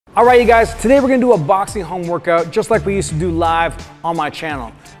All right, you guys, today we're gonna do a boxing home workout just like we used to do live on my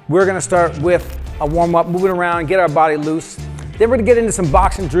channel. We're gonna start with a warm-up, moving around, get our body loose. Then we're gonna get into some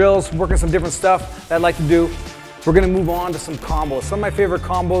boxing drills, working some different stuff that I like to do. We're gonna move on to some combos. Some of my favorite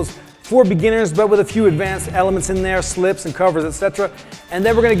combos for beginners, but with a few advanced elements in there, slips and covers, etc. And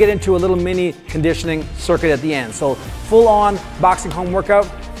then we're gonna get into a little mini conditioning circuit at the end. So full-on boxing home workout,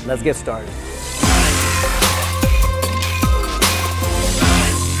 let's get started.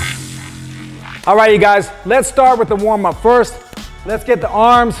 All right, you guys, let's start with the warm-up first. Let's get the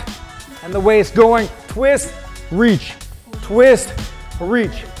arms and the waist going. Twist, reach, twist,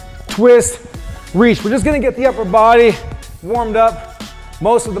 reach, twist, reach. We're just gonna get the upper body warmed up.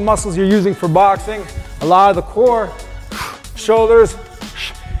 Most of the muscles you're using for boxing, a lot of the core, shoulders.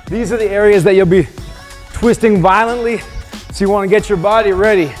 These are the areas that you'll be twisting violently. So you wanna get your body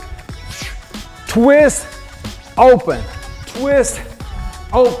ready. Twist, open, twist,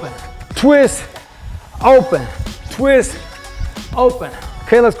 open, twist, open, twist, open.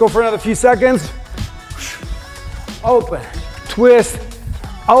 Okay, let's go for another few seconds. Open, twist,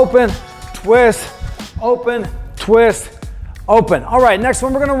 open, twist, open, twist, open. All right, next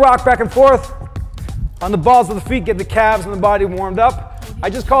one, we're gonna rock back and forth. On the balls of the feet, get the calves and the body warmed up.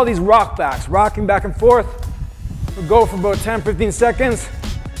 I just call these rock backs, rocking back and forth. We'll go for about 10, 15 seconds,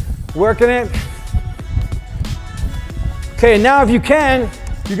 working it. Okay, now if you can,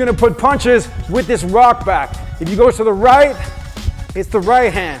 you're gonna put punches with this rock back. If you go to the right, it's the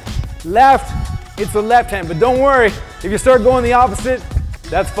right hand. Left, it's the left hand. But don't worry, if you start going the opposite,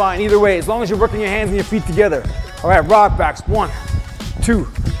 that's fine. Either way, as long as you're working your hands and your feet together. All right, rock backs. 1, 2,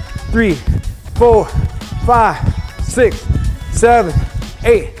 3, 4, 5, 6, 7,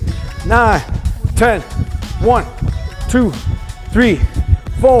 8, 9, 10. 1, 2, 3,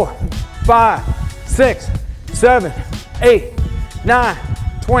 4, 5, 6, 7, 8, 9,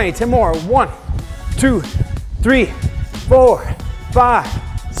 20. 10 more. 1, 2, 3, 4, 5,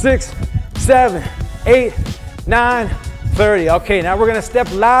 6, 7, 8, 9, 30. Okay, now we're gonna step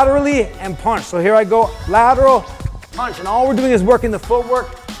laterally and punch. So here I go, lateral, punch. And all we're doing is working the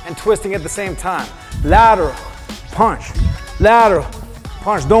footwork and twisting at the same time. Lateral, punch, lateral,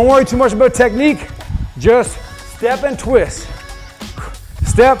 punch. Don't worry too much about technique. Just step and twist.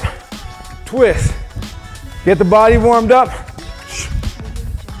 Step, twist. Get the body warmed up.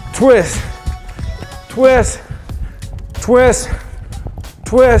 Twist, twist, twist,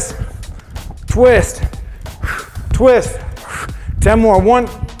 twist, twist, twist. 10 more. 1,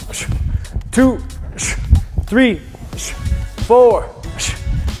 2, 3, 4,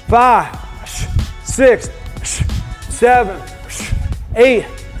 5, 6, 7, 8,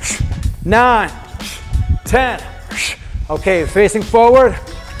 9, 10. Okay, facing forward.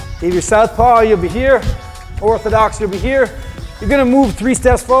 If you're southpaw, you'll be here. Orthodox, you'll be here. You're gonna move 3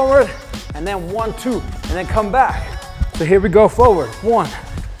 steps forward, and then 1, 2, and then come back. So here we go, forward. 1,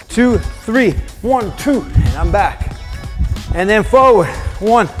 2, 3, 1, 2, and I'm back. And then forward.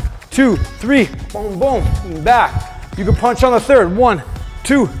 1, 2, 3, boom, boom, and back. You can punch on the third. 1,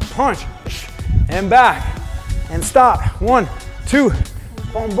 2, punch, and back. And stop. 1, 2,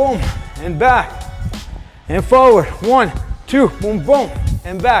 boom, boom, and back. And forward. 1, 2, boom, boom,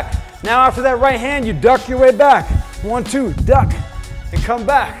 and back. Now after that right hand, you duck your way back. 1, 2, duck, and come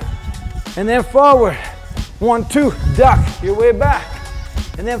back. And then forward. 1, 2, duck your way back.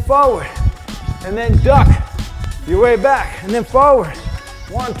 And then forward. And then duck your way back. And then forward.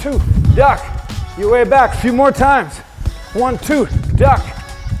 1, 2, duck your way back. A few more times. 1, 2, duck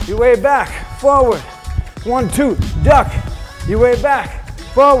your way back. Forward. 1, 2, duck your way back.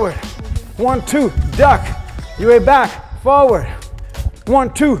 Forward. 1, 2, duck your way back. Forward.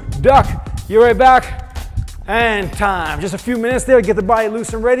 1, 2, duck your way back. And time. Just a few minutes there, get the body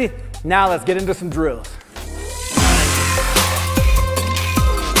loose and ready. Now let's get into some drills.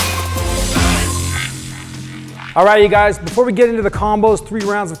 All right, you guys, before we get into the combos, 3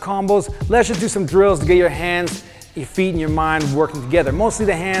 rounds of combos, let's just do some drills to get your hands, your feet, and your mind working together. Mostly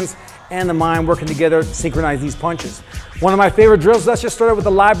the hands and the mind working together to synchronize these punches. One of my favorite drills, let's just start out with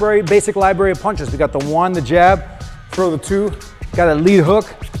the library, basic library of punches. We got the 1, the jab, throw the 2, got a lead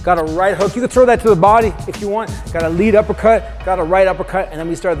hook, got a right hook. You can throw that to the body if you want. Got a lead uppercut, got a right uppercut, and then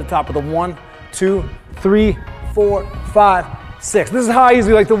we start at the top of the 1, 2, 3, 4, 5, 6. This is how I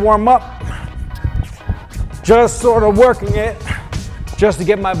usually like to warm up. Just sort of working it just to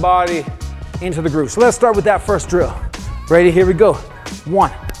get my body into the groove. So let's start with that first drill. Ready? Here we go.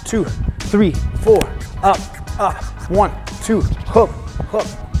 1, 2, 3, 4, up, up. 1, 2, hook, hook,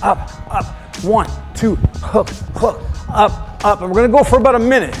 up, up. 1, 2, hook, hook, up, up. And we're gonna go for about a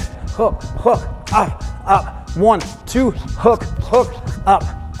minute. Hook, hook, up, up. 1, 2, hook, hook, up,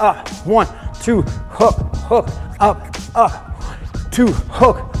 up. 1, 2, hook, hook, up, up. 2,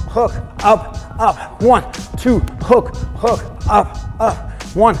 hook, hook, up, up. 1, 2, hook, hook, up, up.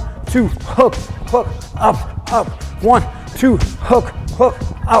 1, 2, hook, hook, up, up. 1, 2, hook, hook,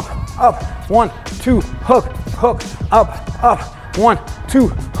 up, up. 1, 2, hook, hook, up, up. 1, 2,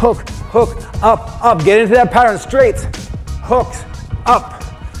 hook, hook, up, up. Get into that pattern. Straights, hooks, up,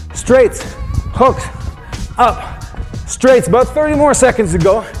 straights, hooks, up, straights. About 30 more seconds to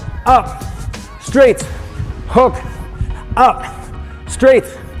go. Up, straights, hook, up,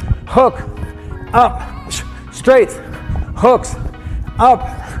 straights, hook, up, straights, hooks, up,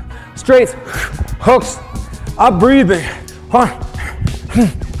 straights, hooks, up. Breathing. 1,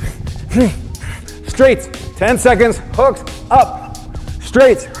 straights. 10 seconds. Hooks, up,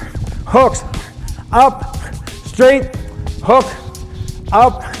 straights, hooks, up, straight, hook,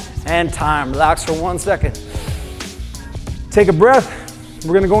 up, and time. Relax for 1 second. Take a breath.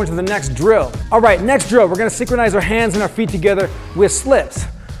 We're gonna go into the next drill. All right, next drill, we're gonna synchronize our hands and our feet together with slips.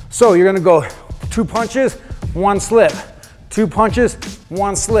 So you're gonna go 2 punches, 1 slip. 2 punches,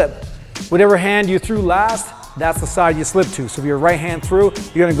 1 slip. Whatever hand you threw last, that's the side you slip to. So if your right hand through,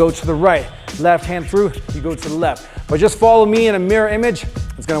 you're gonna go to the right. Left hand through, you go to the left. But just follow me in a mirror image.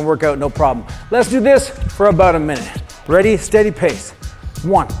 It's gonna work out, no problem. Let's do this for about a minute. Ready, steady pace.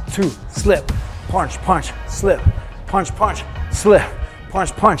 1, 2, slip, punch, punch, slip, punch, punch, slip,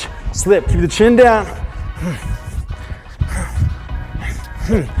 punch, punch, slip. Keep the chin down.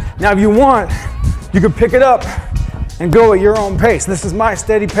 Now if you want, you can pick it up and go at your own pace. This is my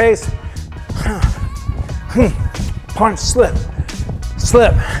steady pace. Punch, slip,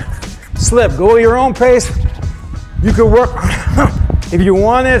 slip, slip. Go at your own pace. You can work if you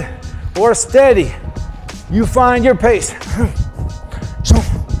want it or steady. You find your pace.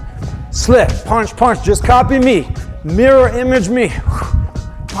 Slip, punch, punch. Just copy me. Mirror image me.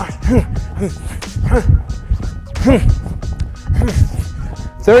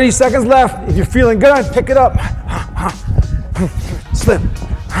 30 seconds left. If you're feeling good, pick it up. Slip,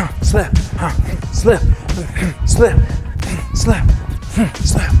 slip, slip, slip, slip, slip,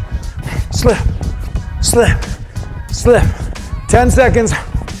 slip, slip, slip. 10 seconds.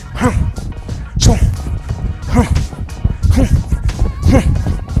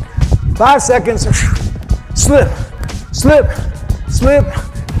 5 seconds. Slip, slip, slip.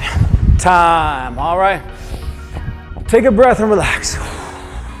 Time. All right. Take a breath and relax.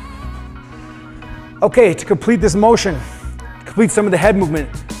 Okay, to complete this motion, complete some of the head movement,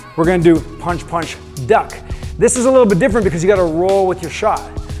 we're gonna do punch, punch, duck. This is a little bit different because you gotta roll with your shot.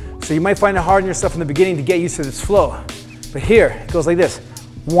 So you might find it hard on yourself in the beginning to get used to this flow. But here, it goes like this.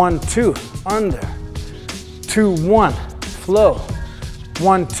 1, 2, under. 2, 1, flow.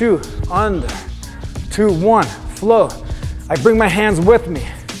 1, 2, under. 2, 1, flow. I bring my hands with me.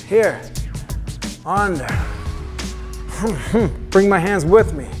 Here, under. Bring my hands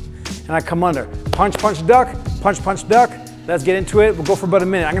with me. And I come under. Punch, punch, duck. Punch, punch, duck. Let's get into it. We'll go for about a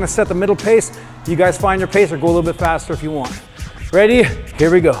minute. I'm gonna set the middle pace. You guys find your pace or go a little bit faster if you want. Ready?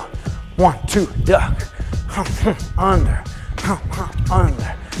 Here we go. 1, 2, duck. Under.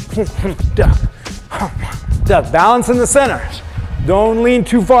 Under. Duck. Duck. Balance in the center. Don't lean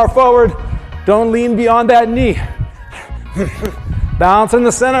too far forward. Don't lean beyond that knee. Balance in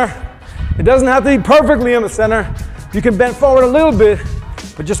the center. It doesn't have to be perfectly in the center. You can bend forward a little bit,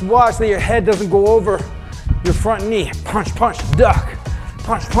 but just watch that your head doesn't go over your front knee. Punch, punch, duck.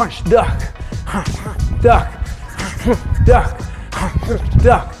 Punch, punch, duck. Duck. Duck.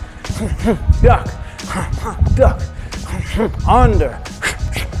 Duck. Duck. Duck. Under.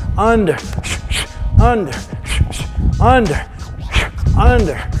 Under. Under. Under.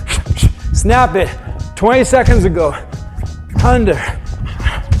 Under. Snap it. 20 seconds ago. Under.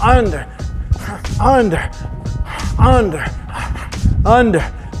 Under. Under. Under. Under.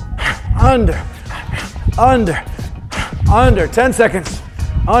 Under. Under. Under. 10 seconds.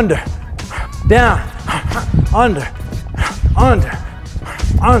 Under. Down. Under. Under.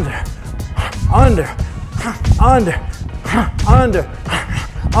 Under. Under. Under. Under.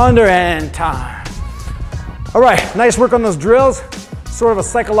 Under. And time. All right. Nice work on those drills. Sort of a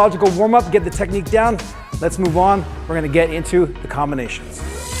psychological warm-up. Get the technique down. Let's move on. We're going to get into the combinations.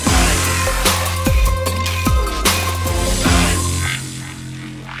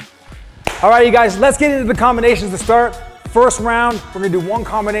 All right, you guys, let's get into the combinations to start. First round, we're gonna do 1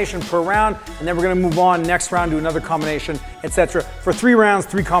 combination per round, and then we're gonna move on next round, do another combination, etc. For 3 rounds,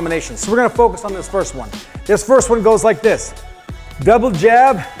 3 combinations. So we're gonna focus on this first one. This first one goes like this. Double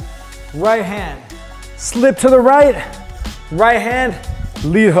jab, right hand. Slip to the right, right hand,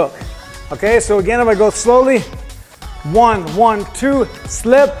 lead hook. Okay, so again, if I go slowly, 1, 1, 2,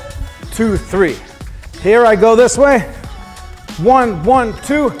 slip, 2, 3. Here I go this way. 1, 1,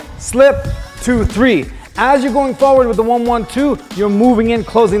 2, slip, 2, 3. As you're going forward with the 1, 1, 2, you're moving in,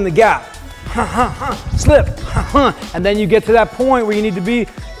 closing the gap. Slip, and then you get to that point where you need to be,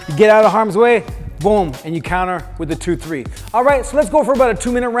 you get out of harm's way, boom, and you counter with the 2, 3. All right, so let's go for about a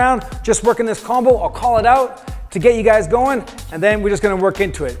 2-minute round, just working this combo. I'll call it out to get you guys going, and then we're just gonna work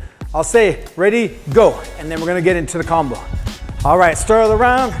into it. I'll say, ready, go, and then we're gonna get into the combo. All right, start of the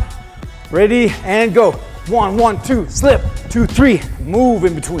round, ready, and go. 1, 1, 2, slip, 2, 3, move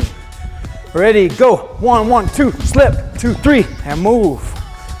in between. Ready, go. 1, 1, 2, slip, 2, 3, and move.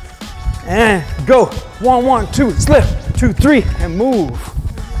 And go. 1, 1, 2, slip, 2, 3, and move.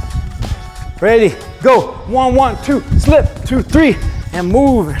 Ready, go. 1, 1, 2, slip, 2, 3, and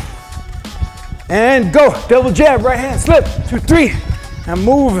move. And go. Double jab, right hand, slip, 2, 3, and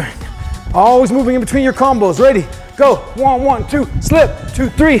move. Always moving in between your combos. Ready, go. 1, 1, 2, slip, 2,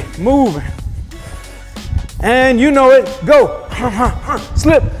 3, move. And you know it, go.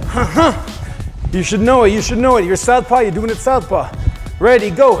 Slip. You should know it, you should know it. You're southpaw, you're doing it southpaw. Ready,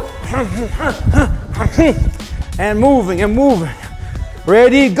 go. And moving, and moving.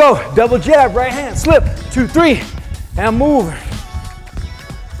 Ready, go. Double jab, right hand, slip, 2, 3, and moving.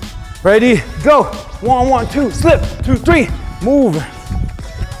 Ready, go. 1, 1, 2, slip, 2, 3, moving.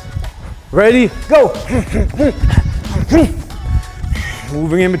 Ready, go.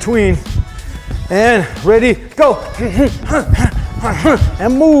 Moving in between. And ready, go.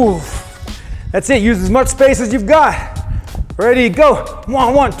 And move. That's it, use as much space as you've got. Ready, go.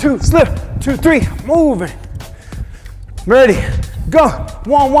 1, 1, 2, slip, 2, 3, moving. Ready, go.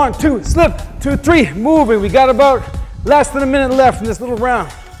 1, 1, 2, slip, 2, 3, moving. We got about less than a minute left in this little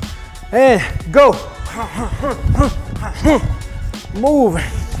round. And go. Moving.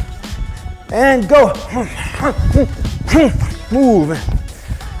 And go. Moving.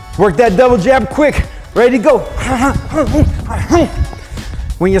 Work that double jab quick. Ready, go.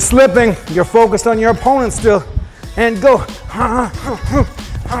 When you're slipping, you're focused on your opponent still. And go.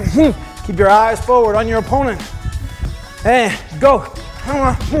 Keep your eyes forward on your opponent. And go.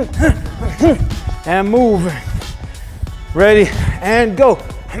 And move. Ready, and go.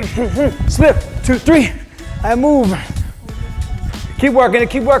 Slip, 2, 3, and move. Keep working it,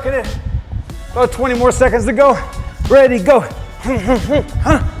 keep working it. About 20 more seconds to go. Ready, go.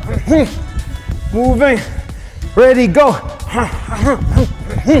 Moving. Ready, go.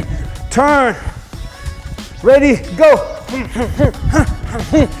 Turn. Ready, go.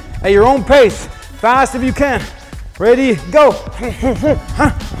 At your own pace. Fast if you can. Ready, go.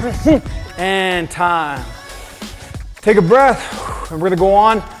 And time. Take a breath, and we're gonna go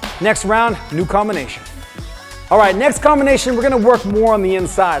on. Next round, new combination. All right, next combination, we're gonna work more on the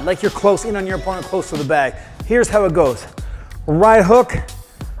inside, like you're close in on your opponent, close to the bag. Here's how it goes. Right hook,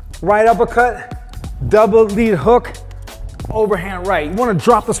 right uppercut, double lead hook, overhand right. You wanna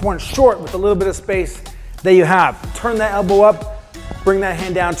drop this one short with a little bit of space that you have. Turn that elbow up, bring that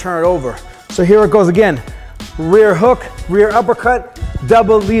hand down, turn it over. So here it goes again. Rear hook, rear uppercut,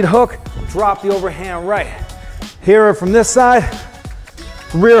 double lead hook, drop the overhand right. Here from this side,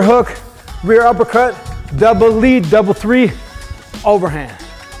 rear hook, rear uppercut, double lead, double 3, overhand.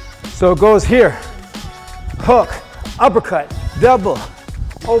 So it goes here, hook, uppercut, double,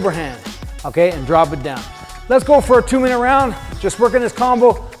 overhand, okay, and drop it down. Let's go for a 2-minute round, just working this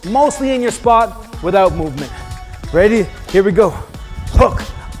combo, mostly in your spot without movement. Ready? Here we go. Hook,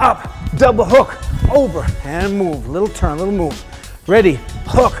 up, double hook, over, and move. Little turn, little move. Ready?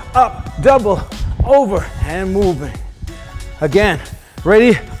 Hook, up, double, over, and moving. Again.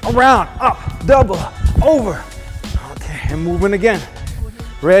 Ready? Around, up, double, over. Okay, and moving again.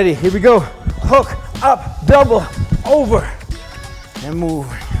 Ready? Here we go. Hook, up, double, over, and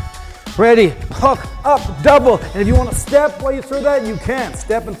moving. Ready? Hook, up, double. And if you want to step while you throw that, you can.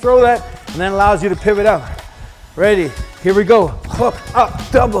 Step and throw that, and then allows you to pivot out. Ready? Here we go. Hook, up,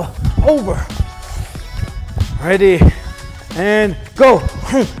 double, over. Ready? And go.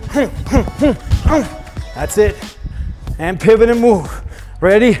 That's it. And pivot and move.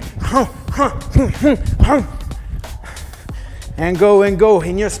 Ready? And go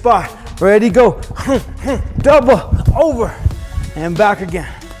in your spot. Ready? Go. Double, over, and back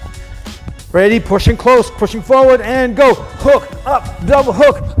again. Ready? Pushing close, pushing forward, and go. Hook, up, double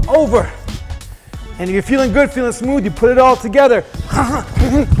hook, over. And if you're feeling good, feeling smooth, you put it all together.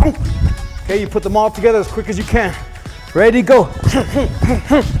 Okay, you put them all together as quick as you can. Ready, go.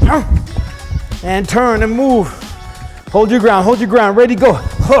 And turn and move. Hold your ground, hold your ground. Ready, go.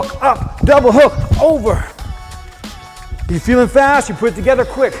 Hook, up, double hook, over. You're feeling fast, you put it together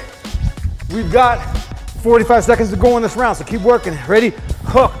quick. We've got 45 seconds to go in this round, so keep working. Ready?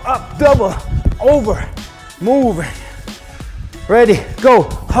 Hook, up, double, over, moving. Ready, go,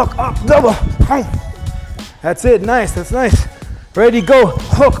 hook, up, double. That's it, nice, that's nice. Ready, go,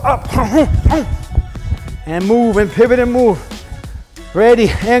 hook, up, and move, and pivot and move. Ready,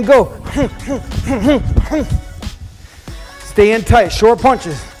 and go. Stay in tight, short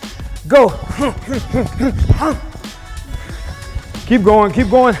punches. Go. Keep going, keep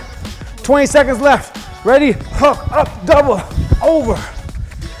going. 20 seconds left. Ready, hook, up, double, over.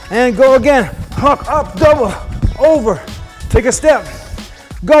 And go again, hook, up, double, over. Take a step.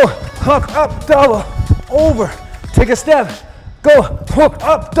 Go, hook, up, double, over. Take a step. Go, hook,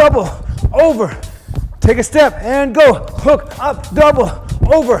 up, double, over. Take a step and go, hook, up, double,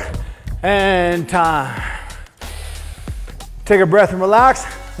 over. And time. Take a breath and relax.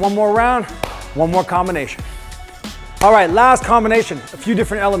 One more round, one more combination. All right, last combination, a few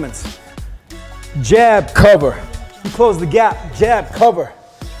different elements. Jab, cover. You close the gap, jab, cover,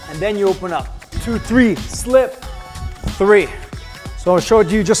 and then you open up. 2, 3, slip, 3. So I'll show it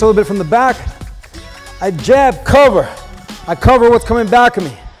to you just a little bit from the back. I jab, cover. I cover what's coming back at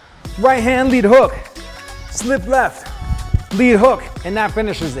me. Right hand, lead hook. Slip left, lead hook, and that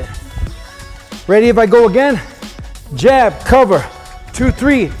finishes it. Ready if I go again? Jab, cover, 2,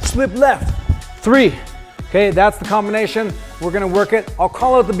 3, slip left, 3. Okay, that's the combination. We're gonna work it. I'll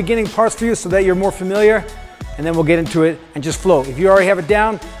call out the beginning parts for you so that you're more familiar, and then we'll get into it and just flow. If you already have it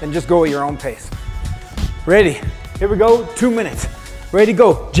down, then just go at your own pace. Ready? Here we go, 2 minutes. Ready,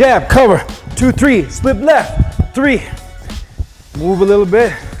 go. Jab, cover, 2, 3, slip left, 3. Move a little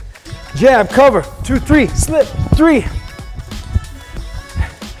bit. Jab, cover, 2, 3, slip, 3.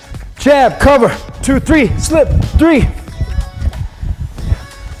 Jab, cover, 2, 3, slip, 3.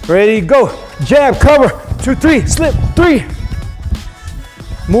 Ready, go. Jab, cover, 2, 3, slip, 3.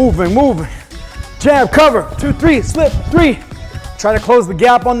 Moving, moving. Jab, cover, 2, 3, slip, 3. Try to close the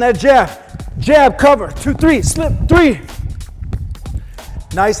gap on that jab. Jab, cover, 2, 3, slip, 3.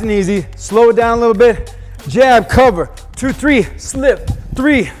 Nice and easy. Slow it down a little bit. Jab, cover, 2, 3, slip,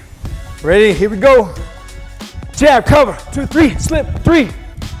 3. Ready, here we go. Jab, cover, 2, 3, slip, 3.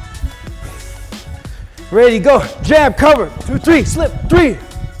 Ready, go. Jab, cover, 2, 3, slip, 3.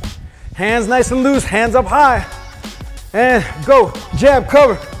 Hands nice and loose, hands up high. And go. Jab,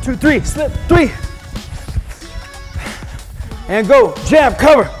 cover, 2, 3, slip, 3. And go. Jab,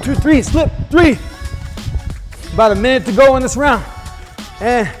 cover, 2, 3, slip, 3. About a minute to go in this round.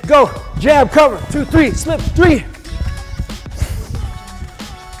 And go. Jab, cover, 2, 3, slip, 3.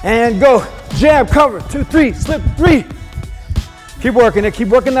 And go. Jab, cover, 2, 3, slip, 3. Keep working it, keep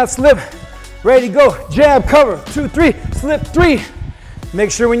working that slip. Ready, go. Jab, cover, 2, 3, slip, 3. Make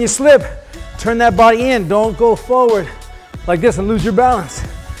sure when you slip, turn that body in. Don't go forward like this and lose your balance.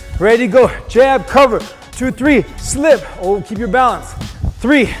 Ready, go. Jab, cover, 2, 3, slip. Oh, keep your balance.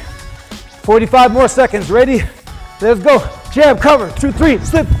 3, 45 more seconds. Ready? Let's go. Jab, cover, 2, 3,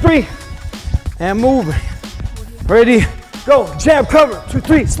 slip, 3. And move. Ready? Go. Jab, cover, 2,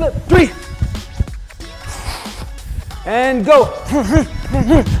 3, slip, 3. And go.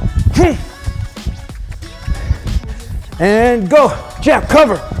 And go. Jab,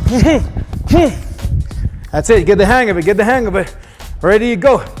 cover. That's it. Get the hang of it. Get the hang of it. Ready,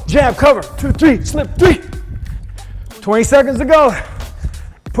 go. Jab, cover. 2, 3, slip, 3. 20 seconds to go.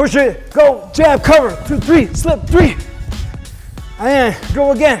 Push it. Go. Jab, cover. 2, 3, slip, 3. And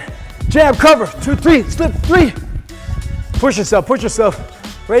go again. Jab, cover. 2, 3, slip, 3. Push yourself. Push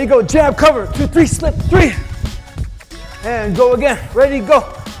yourself. Ready, go. Jab, cover. 2, 3, slip, 3. And go again. Ready,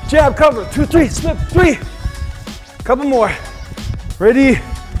 go. Jab, cover. 2, 3, slip, 3. Couple more. Ready,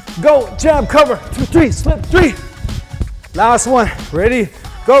 go. Jab, cover, 2, 3, slip, 3. Last one. Ready,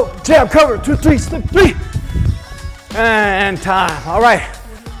 go. Jab, cover, 2, 3, slip, 3. And time. All right,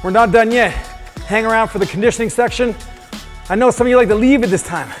 we're not done yet. Hang around for the conditioning section. I know some of you like to leave at this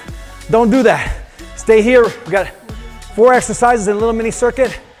time. Don't do that. Stay here. We got 4 exercises in a little mini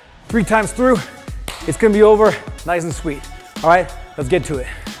circuit, 3 times through. It's gonna be over nice and sweet. All right, let's get to it.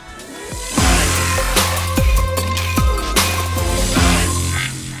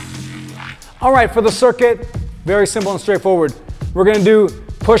 All right, for the circuit, very simple and straightforward. We're gonna do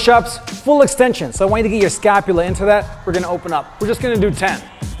push-ups, full extension. So I want you to get your scapula into that. We're gonna open up. We're just gonna do 10.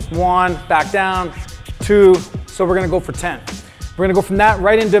 1, back down, 2, so we're gonna go for 10. We're gonna go from that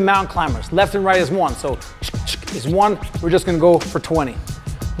right into mountain climbers. Left and right is 1, so is 1. We're just gonna go for 20.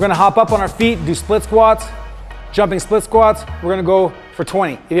 We're gonna hop up on our feet, do split squats, jumping split squats. We're gonna go for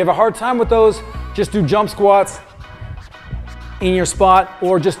 20. If you have a hard time with those, just do jump squats in your spot,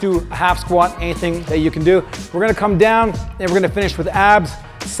 or just do a half squat, anything that you can do. We're gonna come down and we're gonna finish with abs,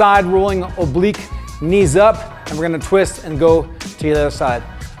 side rolling oblique knees up, and we're gonna twist and go to the other side.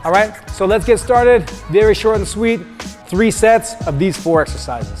 All right, so let's get started. Very short and sweet. 3 sets of these 4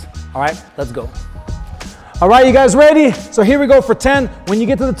 exercises. All right, let's go. All right, you guys ready? So here we go for 10. When you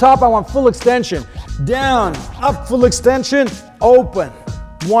get to the top, I want full extension. Down, up, full extension, open.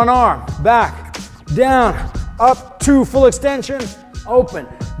 1 arm, back, down, up, 2, full extension, open.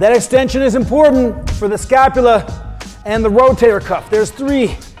 That extension is important for the scapula and the rotator cuff. There's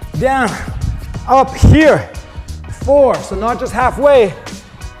 3, down, up here, 4. So not just halfway,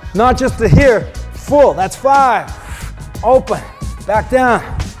 not just to here, full. That's 5, open, back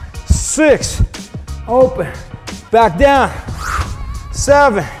down, 6, open, back down,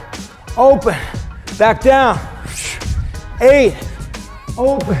 7, open, back down, 8,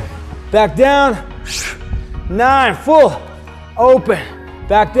 open, back down, 9, full, open,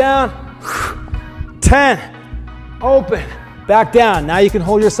 back down, 10, open, back down. Now you can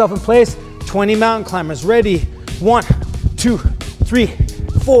hold yourself in place. 20 mountain climbers. Ready? 1, 2, 3,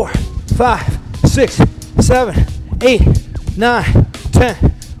 4, 5, 6, 7, 8, 9, 10.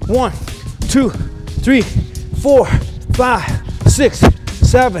 1, 2, 3, 4, 5, 6,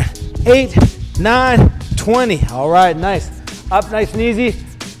 7, 8, 9, 20. All right, nice. Up nice and easy.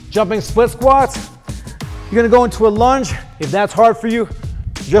 Jumping split squats. You're gonna go into a lunge. If that's hard for you,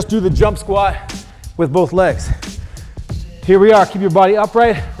 just do the jump squat with both legs. Here we are, keep your body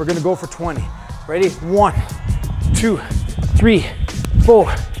upright. We're gonna go for 20. Ready? 1, 2, 3,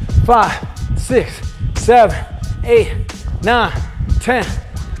 4, 5, 6, 7, 8, 9, 10.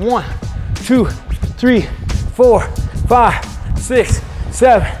 1, 2, 3, 4, 5, 6,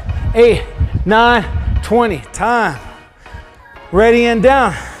 7, 8, 9, 20. Time. Ready and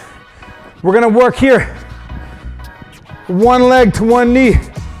down. We're gonna work here. 1 leg to 1 knee.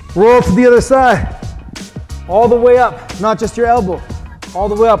 Roll to the other side. All the way up, not just your elbow. All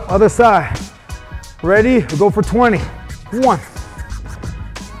the way up, other side. Ready? We'll go for 20. 1,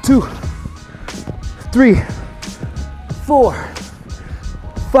 2, 3, 4,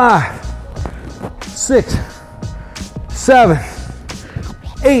 5, 6, 7,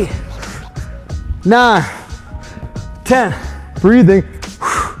 8, 9, 10. Breathing.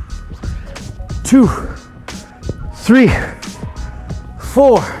 2, 3,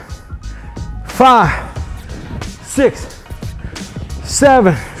 4, 5, 6,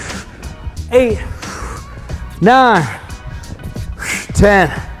 7, 8, 9,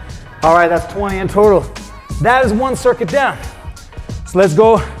 10. All right, that's 20 in total. That is 1 circuit down. So let's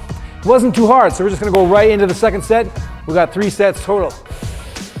go. It wasn't too hard, so we're just gonna go right into the second set. We got 3 sets total.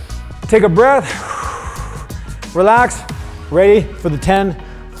 Take a breath. Relax. Ready for the 10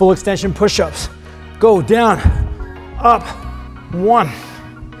 full extension push-ups. Go down, up, 1,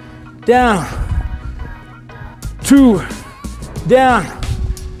 down, 2, down,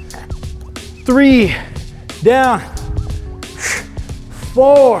 3, down,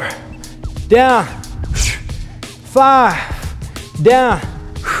 4, down, 5, down,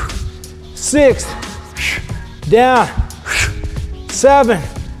 6, down, 7,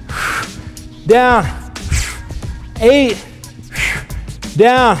 down, 8,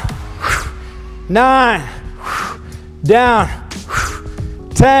 down, 9, down,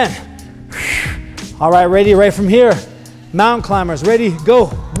 10. All right, ready, right from here. Mountain climbers, ready, go.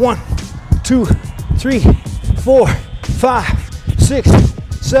 1, 2, 3, 4, 5, 6,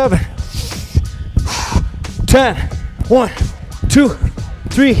 7, 10. 1, 2,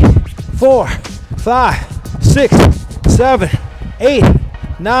 3, 4, 5, 6, 7, 8,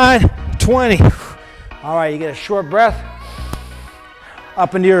 9, 20. All right, you get a short breath.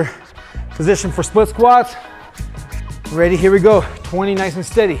 Up into your position for split squats. Ready, here we go. 20, nice and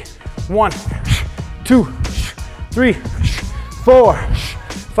steady. 1, 2, 3, 4,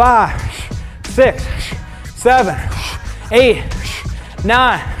 5, 6, 7, 8,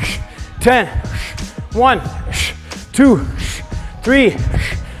 9, 10. 1, 2, 3,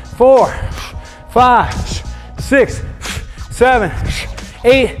 4, 5, 6, 7,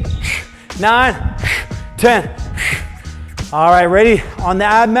 8, 9, 10. All right, ready? On the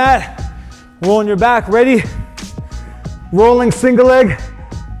ab mat, rolling your back, ready? Rolling single leg,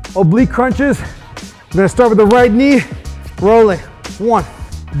 oblique crunches. We're gonna start with the right knee, rolling. 1,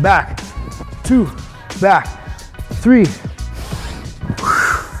 back, 2, back, 3,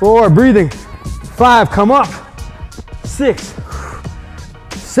 4, breathing. 5, come up. 6,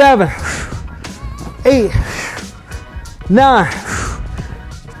 7, 8, 9,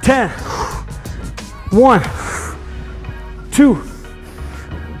 10. 1, 2,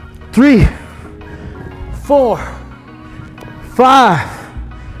 3, 4, 5,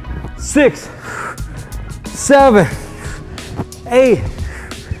 6, 7, 8,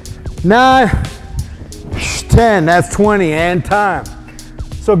 9, 10, that's 20, and time.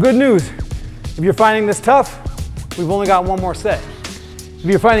 So good news, if you're finding this tough, we've only got one more set. If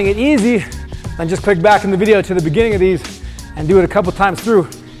you're finding it easy, then just click back in the video to the beginning of these and do it a couple times through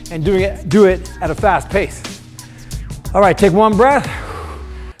and do it at a fast pace. All right, take one breath.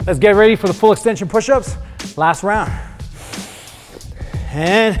 Let's get ready for the full extension push-ups. Last round.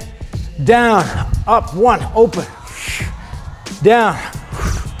 And down, up, 1, open. Down,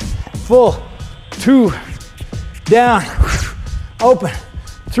 full, 2, down, open,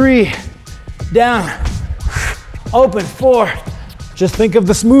 3, down, open, 4. Just think of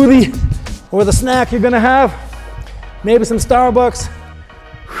the smoothie or the snack you're gonna have. Maybe some Starbucks.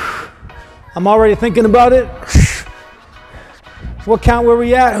 I'm already thinking about it. What count were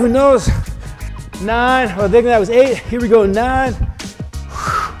we at? Who knows? 9, I think that was 8. Here we go, 9.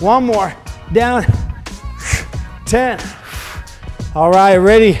 One more, down, 10. All right,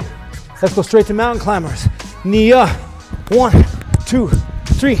 ready? Let's go straight to mountain climbers. Knee up, 1, 2,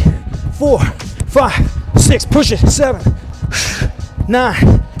 3, 4, 5, 6, push it, 7,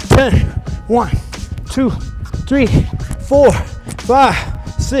 9, 10, 1, 2, 3, 4,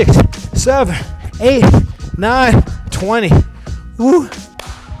 5, 6, 7, 8, 9, 20. Woo.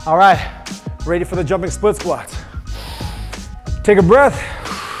 All right, ready for the jumping split squats. Take a breath,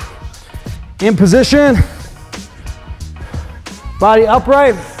 in position, body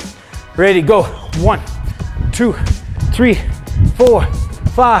upright, ready, go. 1, 2, 3, 4,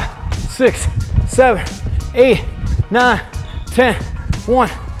 5, 6, 7, 8, 9, 10, 1,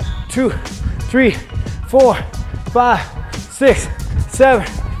 2, 3, 4, 5, 6, 7,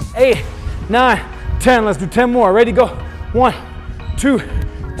 8, 9, 10. Let's do 10 more. Ready, go. 1, 2,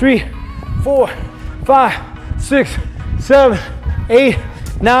 3, 4, 5, 6, 7, 8,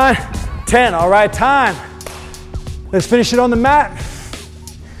 9, 10. All right, time. Let's finish it on the mat.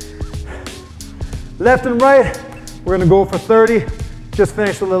 Left and right, we're gonna go for 30. Just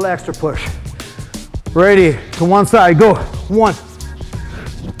finish a little extra push. Ready, to one side, go. 1,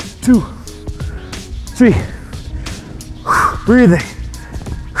 2, 3, breathing.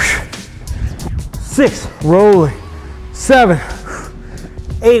 6, rolling. 7,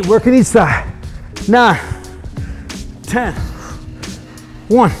 8, working each side. 9, 10.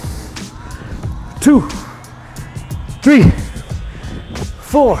 1, 2, 3,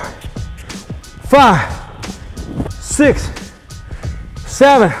 4, 5, 6,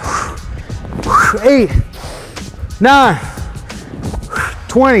 7, 8, 9,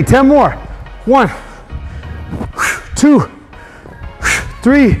 20. 10 more. 1, 2,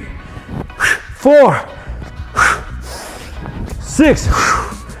 3, 4, 6,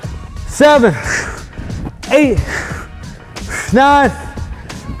 7, 8, 9,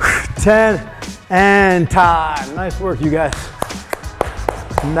 10, and time. Nice work, you guys.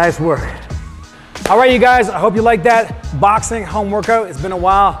 Nice work. All right, you guys, I hope you like that boxing home workout. It's been a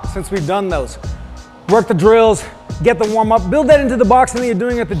while since we've done those. Work the drills, get the warm up, build that into the boxing that you're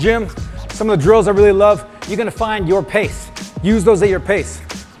doing at the gym. Some of the drills I really love, you're gonna find your pace. Use those at your pace.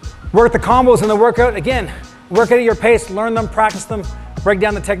 Work the combos in the workout. Again, work it at your pace, learn them, practice them, break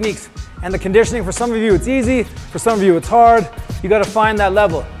down the techniques. And the conditioning, for some of you, it's easy. For some of you, it's hard. You gotta find that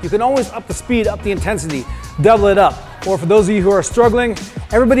level. You can always up the speed, up the intensity, double it up. Or for those of you who are struggling,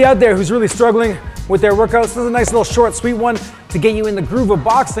 everybody out there who's really struggling with their workouts, this is a nice little short, sweet one to get you in the groove of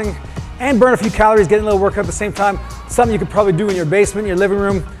boxing and burn a few calories, getting a little workout at the same time. Something you could probably do in your basement, your living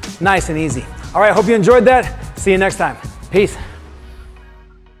room, nice and easy. All right, I hope you enjoyed that. See you next time. Peace.